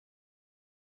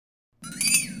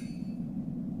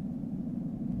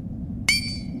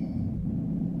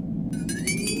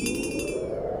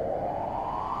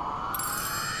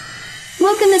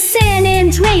welcome to San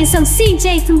Andreas. I'm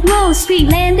CJ from Wall Street,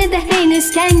 landed the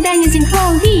heinous gangbangers in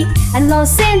cold heat. And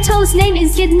Los Santos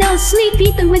neighbors get no sleep,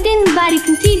 even with anybody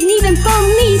competing, even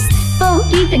police.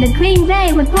 Both deep in the green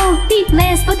ray with both deep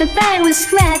lands, but the bag was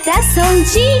scrapped, that's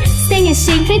OG. Stay in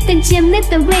shape, hit the gym,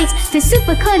 lift the weights. The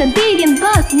super cut a big and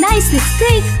buff, nice and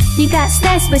straight. You got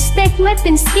stats, respect,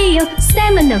 weapon, skill,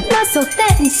 stamina, muscle,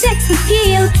 fat, and sex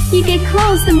appeal. You get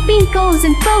clothes and bingos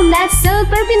and phone laps,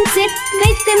 suburban tip,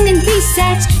 make them in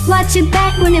research. Watch your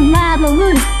back when it rival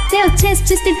lose. They'll test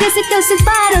just to visit those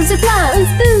bottles of blood.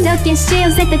 Duck in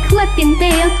shells at the collecting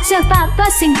bail. Jump out,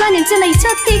 busting, running till they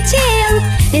tuck their tail.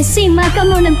 It seemed like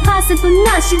I'm on impossible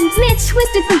notions. Mitch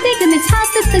twisted from ligaments,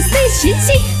 hostile position.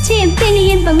 See,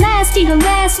 Champagne and Velasquez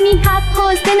harass me. Hot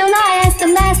pause, then on I asked the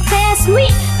last past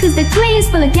week. Cause the train's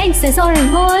full of gangsters or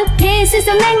in war. This is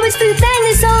the language through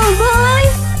this old boy.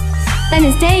 And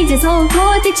his dangerous old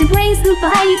boy. Did your brains loop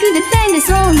for how you could defend this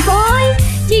old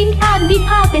boy? You gotta be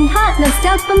poppin' hot, no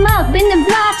stuff them up in the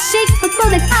block, shake before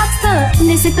the cops come. And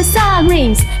this is facade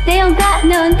rings, they don't got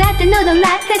none, that another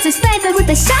lack, that's a sniper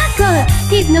with a shotgun.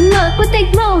 Hitting them up with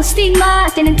their glow, street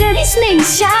locked and a dirty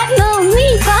slingshot, no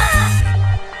reaper.